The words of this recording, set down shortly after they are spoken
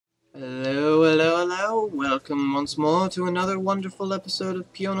welcome once more to another wonderful episode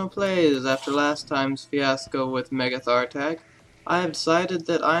of Pionoplayer. After last time's fiasco with Megathartag, I have decided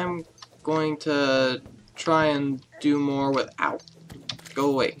that I'm going to try and do more with... Ow. Go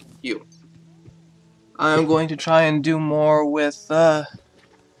away, you. I'm going to try and do more with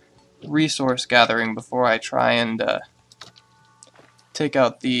resource gathering before I try and take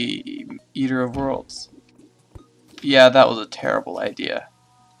out the Eater of Worlds. Yeah, that was a terrible idea.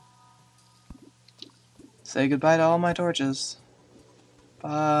 Say goodbye to all my torches.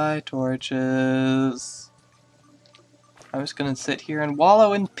 Bye, torches. I'm just gonna sit here and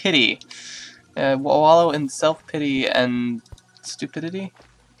wallow in pity. Wallow in self-pity and stupidity?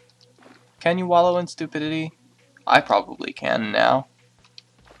 Can you wallow in stupidity? I probably can now.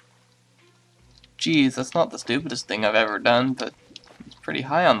 Geez, that's not the stupidest thing I've ever done, but it's pretty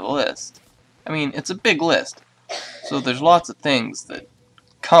high on the list. I mean, it's a big list, so there's lots of things that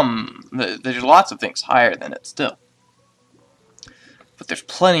there's lots of things higher than it still. But there's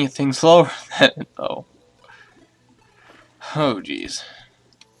plenty of things lower than it, though. Oh, jeez.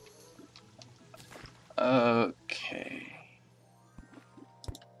 Okay.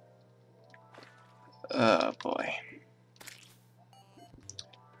 Oh, boy.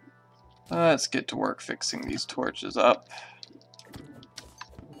 Let's get to work fixing these torches up.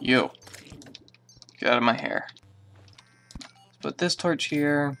 You. Get out of my hair. Put this torch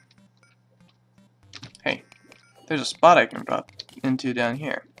here. Hey, there's a spot I can drop into down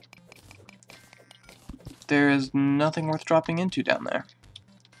here. There is nothing worth dropping into down there.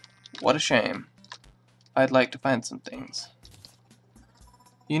 What a shame. I'd like to find some things.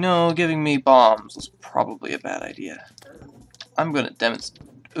 You know, giving me bombs was probably a bad idea. I'm gonna demonstrate.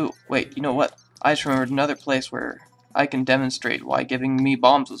 Ooh, wait, you know what? I just remembered another place where I can demonstrate why giving me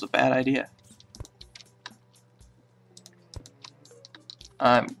bombs was a bad idea.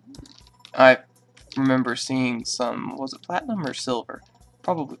 I remember seeing some, was it platinum or silver?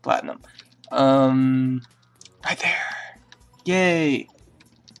 Probably platinum. Right there. Yay.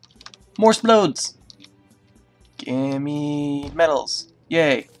 More splodes. Gimme metals.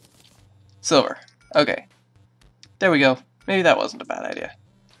 Yay. Silver. Okay. There we go. Maybe that wasn't a bad idea.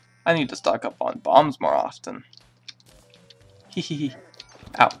 I need to stock up on bombs more often. Hehehe.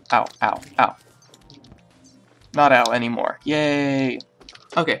 Ow, ow, ow, ow. Not ow anymore. Yay.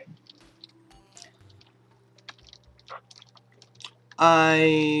 Okay.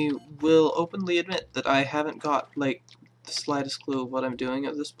 I will openly admit that I haven't got, like, the slightest clue of what I'm doing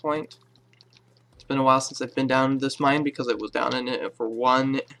at this point. It's been a while since I've been down in this mine because I was down in it for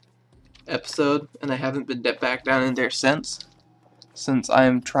one episode, and I haven't been back down in there since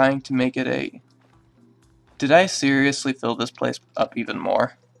I'm trying to make it a... Did I seriously fill this place up even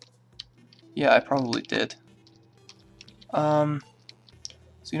more? Yeah, I probably did.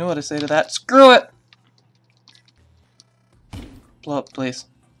 So you know what I say to that? Screw it! Blow up, please.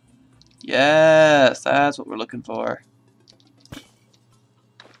 Yes, that's what we're looking for.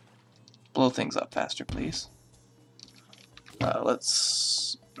 Blow things up faster, please.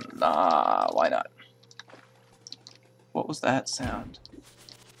 Let's... Nah, why not? What was that sound?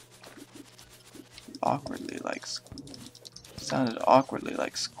 Awkwardly like... Sounded awkwardly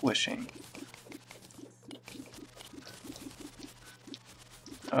like squishing.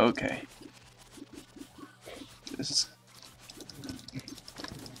 Okay. This is...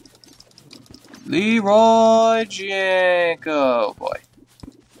 Leroy Janko, boy.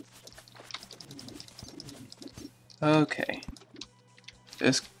 Okay.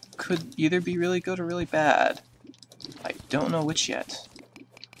 This could either be really good or really bad. I don't know which yet.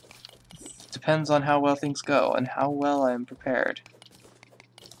 Depends on how well things go and how well I'm prepared.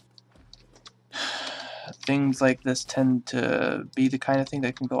 Things like this tend to be the kind of thing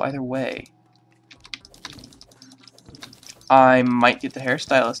that can go either way. I might get the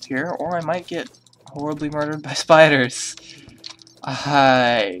hairstylist here, or I might get horribly murdered by spiders.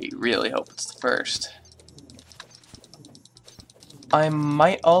 I really hope it's the first. I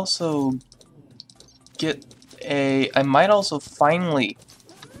might also get a... I might also finally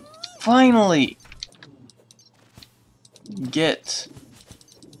get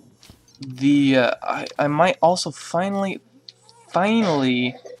the... I might also finally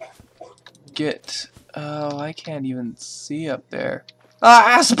get... Oh, I can't even see up there.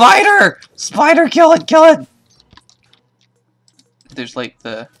 Ah, spider! Spider, kill it, kill it! There's like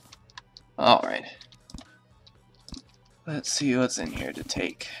the... Alright. Let's see what's in here to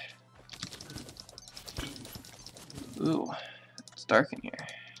take. Ooh, it's dark in here.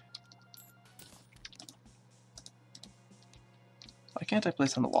 Why can't I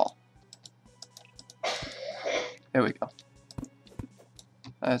place on the wall? There we go.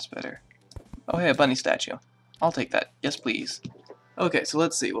 That's better. Oh hey, a bunny statue. I'll take that. Yes, please. Okay, so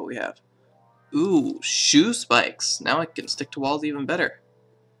let's see what we have. Ooh, shoe spikes. Now I can stick to walls even better.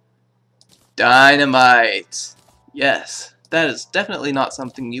 Dynamite! Yes, that is definitely not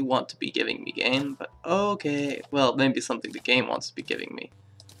something you want to be giving me, game, but okay. Well, maybe something the game wants to be giving me.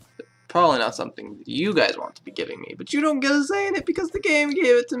 But probably not something that you guys want to be giving me, but you don't get a say in it because the game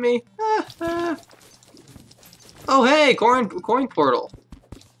gave it to me. Oh, hey, coin portal.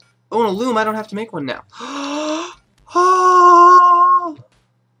 Oh, and a loom, I don't have to make one now. Oh!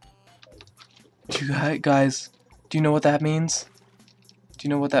 Guys, do you know what that means? Do you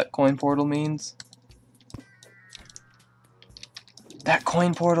know what that coin portal means? That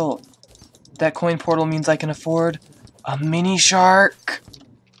coin portal means I can afford a mini shark.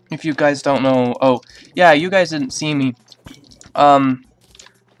 If you guys don't know, oh, yeah, you guys didn't see me.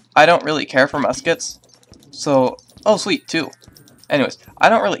 I don't really care for muskets, so, oh, sweet, two. Anyways, I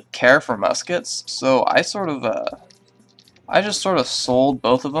don't really care for muskets, so I just sort of sold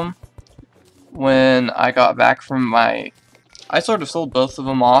both of them when I got back from my, I sort of sold both of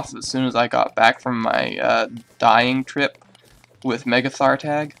them off as soon as I got back from my dying trip with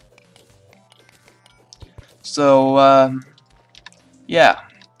Megathartag. So, yeah,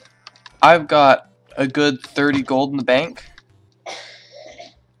 I've got a good 30 gold in the bank.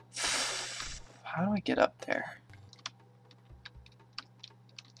 How do I get up there?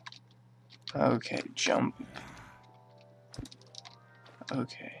 Okay, jump.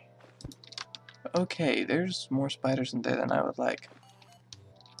 Okay. Okay, there's more spiders in there than I would like.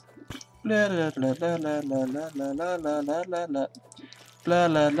 La la la la la la la la la la la la. La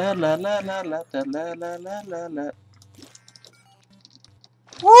la la la la la la la la la la la.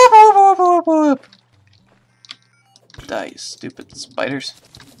 Whoop whoop whoop whoop whoop. Die, you stupid spiders.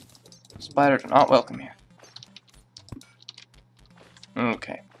 Spiders are not welcome here.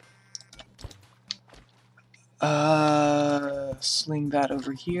 Okay. Sling that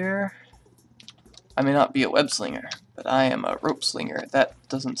over here. I may not be a web slinger, but I am a rope slinger. That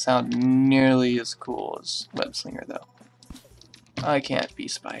doesn't sound nearly as cool as web slinger, though. I can't be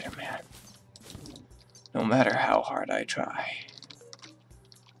Spider-Man, no matter how hard I try.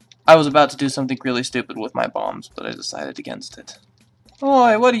 I was about to do something really stupid with my bombs, but I decided against it.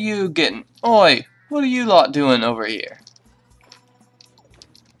 Oi, what are you getting? Oi, what are you lot doing over here?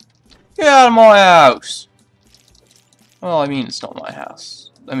 Get out of my house! Well, I mean, it's not my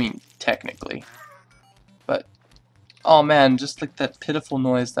house. I mean, technically. But, oh man, just like that pitiful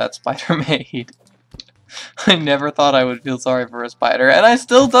noise that spider made. I never thought I would feel sorry for a spider, and I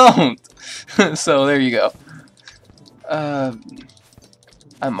still don't! So, there you go.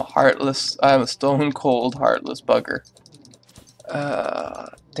 I'm a stone cold heartless bugger.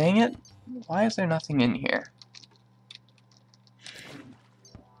 Dang it. Why is there nothing in here?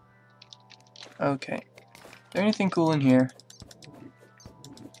 Okay. Is there anything cool in here?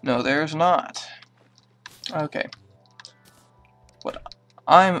 No, there's not. Okay. What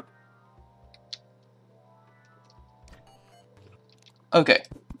I'm... Okay.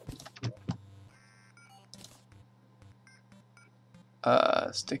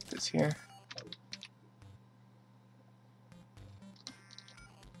 Stick this here.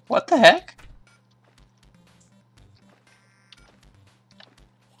 What the heck?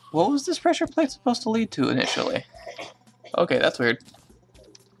 What was this pressure plate supposed to lead to initially? Okay, that's weird.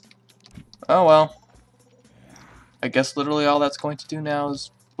 Oh well. I guess literally all that's going to do now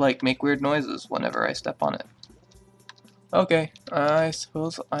is, like, make weird noises whenever I step on it. Okay, I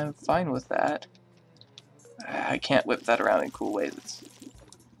suppose I'm fine with that. I can't whip that around in cool ways.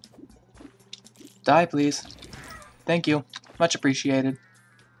 Die, please. Thank you. Much appreciated.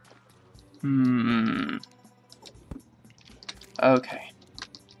 Okay.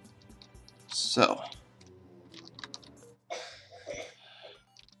 So.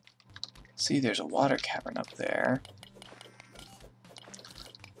 See, there's a water cavern up there.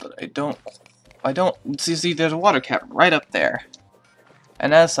 But I don't, see, there's a water cavern right up there.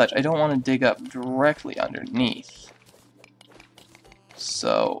 And as such, I don't want to dig up directly underneath.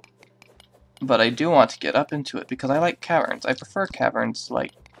 So, but I do want to get up into it because I like caverns. I prefer caverns to,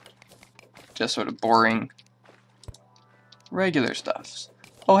 like, just sort of boring, regular stuff.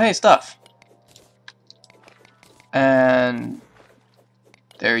 Oh, hey, stuff! And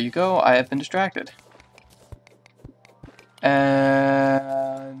there you go, I have been distracted.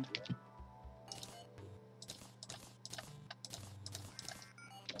 And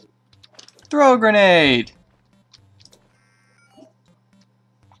throw a grenade!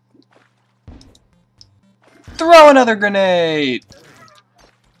 Throw another grenade!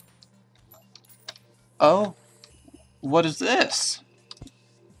 Oh, what is this?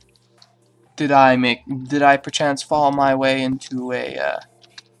 Did I perchance fall my way into a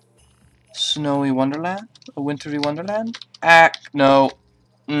snowy wonderland? A wintry wonderland? No.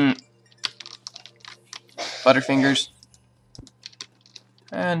 Butterfingers.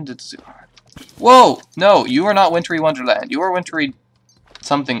 And it's... Whoa! No, you are not wintry wonderland. You are wintry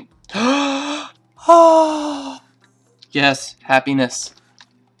something. Yes, happiness.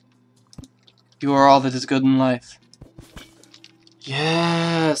 You are all that is good in life.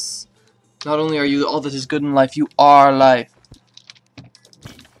 Yes! Not only are you all that is good in life, you are life.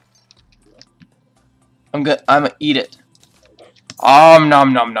 I'm gonna eat it. Nom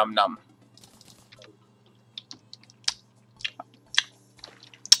nom nom nom.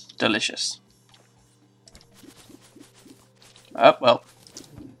 Delicious. Oh, well.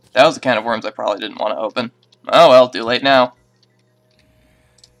 That was a can of worms I probably didn't want to open. Oh well, too late now.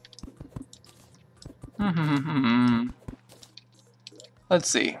 Let's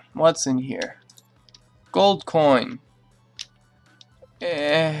see. What's in here? Gold coin.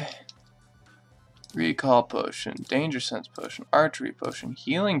 Recall potion. Danger sense potion. Archery potion.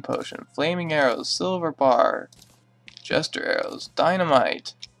 Healing potion. Flaming arrows. Silver bar. Jester arrows.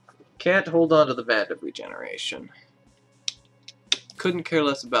 Dynamite. Can't hold on to the band of regeneration. Couldn't care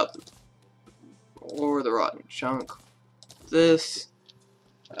less about the... Or the rotten chunk. This.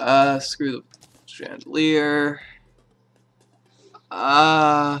 Screw the chandelier.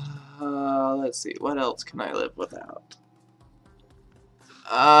 Let's see. What else can I live without?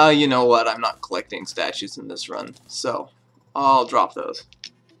 You know what? I'm not collecting statues in this run, so I'll drop those.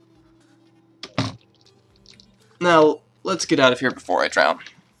 Now, let's get out of here before I drown.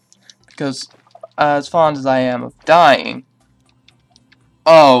 Because, as fond as I am of dying...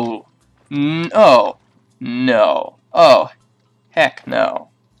 Oh, no. No. Oh, heck no.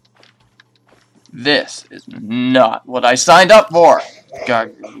 This is not what I signed up for!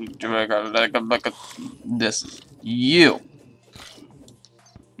 This is you.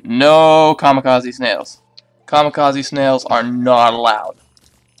 No kamikaze snails. Kamikaze snails are not allowed.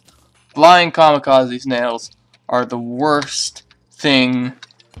 Flying kamikaze snails are the worst thing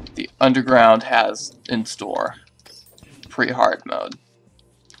the underground has in store. Pre-hard mode.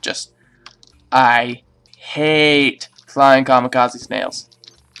 I hate flying kamikaze snails.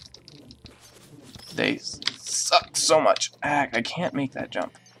 They suck so much. I can't make that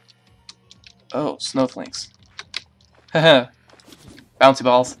jump. Oh, snowflakes. Haha. Bouncy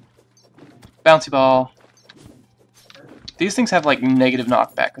balls. Bouncy ball. These things have like negative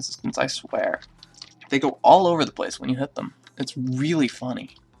knockback resistance, I swear. They go all over the place when you hit them. It's really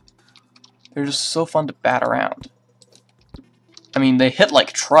funny. They're just so fun to bat around. I mean, they hit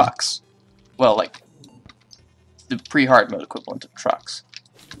like trucks. Well, like the pre-hard mode equivalent of trucks.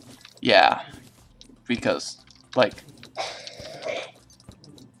 Yeah. Because, like,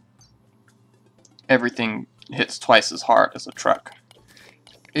 everything hits twice as hard as a truck.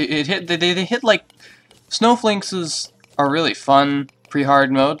 They hit like... Snowflakes are really fun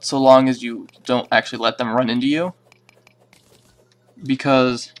pre-hard mode, so long as you don't actually let them run into you.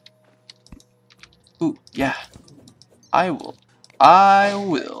 Because... Ooh, yeah. I will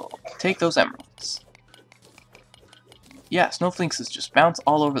take those emeralds. Yeah, snowflakes just bounce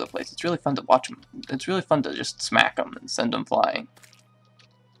all over the place. It's really fun to watch them. It's really fun to just smack them and send them flying.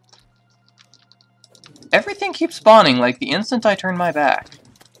 Everything keeps spawning like the instant I turn my back.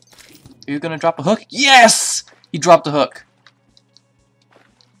 Are you gonna drop a hook? Yes! He dropped a hook.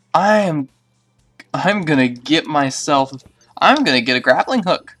 I'm gonna get a grappling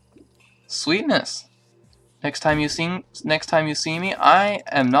hook. Sweetness. Next time you see me, I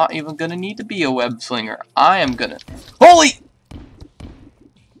am not even gonna need to be a web slinger. I am gonna... Holy!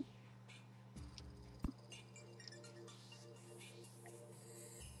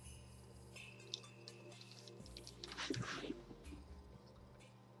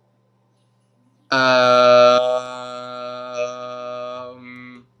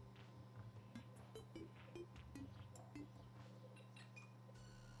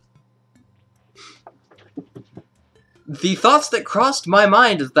 The thoughts that crossed my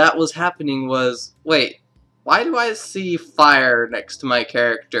mind as that was happening was, wait, why do I see fire next to my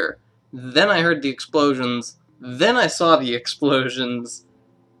character? Then I heard the explosions, then I saw the explosions,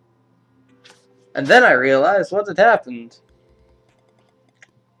 and then I realized what had happened.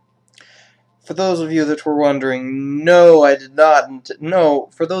 For those of you that were wondering, no, I did not. No,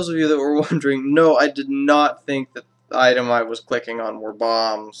 for those of you that were wondering, no, I did not think that the item I was clicking on were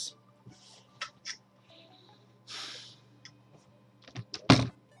bombs.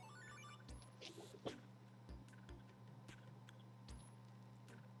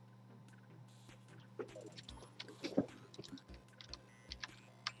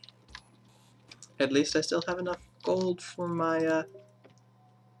 At least I still have enough gold for my,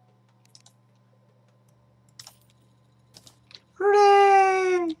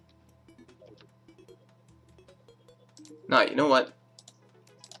 Hooray! No, you know what?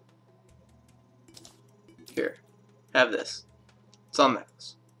 Here, have this. It's on the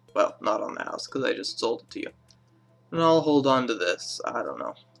house. Well, not on the house, because I just sold it to you. And I'll hold on to this. I don't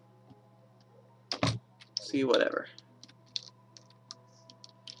know. See, whatever.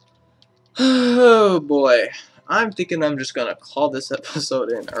 Oh boy. I'm thinking I'm just gonna call this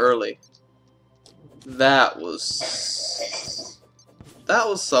episode in early. That was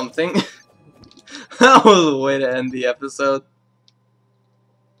something. That was a way to end the episode.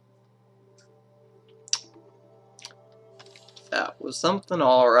 That was something,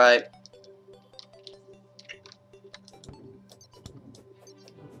 alright.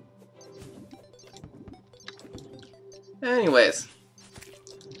 Anyways,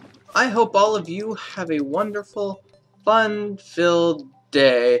 I hope all of you have a wonderful, fun-filled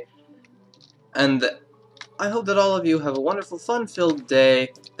day, and I hope that all of you have a wonderful, fun-filled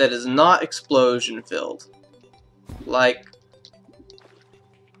day that is not explosion-filled. Like,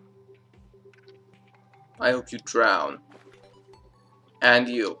 I hope you drown. And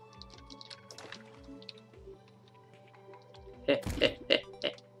you.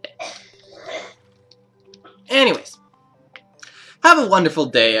 Anyways, have a wonderful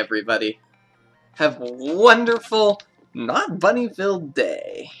day, everybody. Have a wonderful, not bunny-filled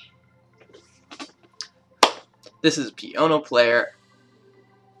day. This is Pionoplayer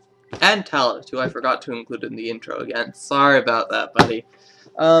and Talist, who I forgot to include in the intro again. Sorry about that, buddy.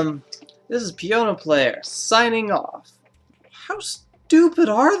 This is Pionoplayer signing off. How stupid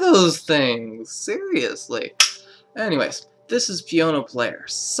are those things? Seriously. Anyways, this is Pionoplayer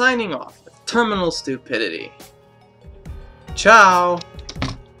signing off with terminal stupidity. Ciao!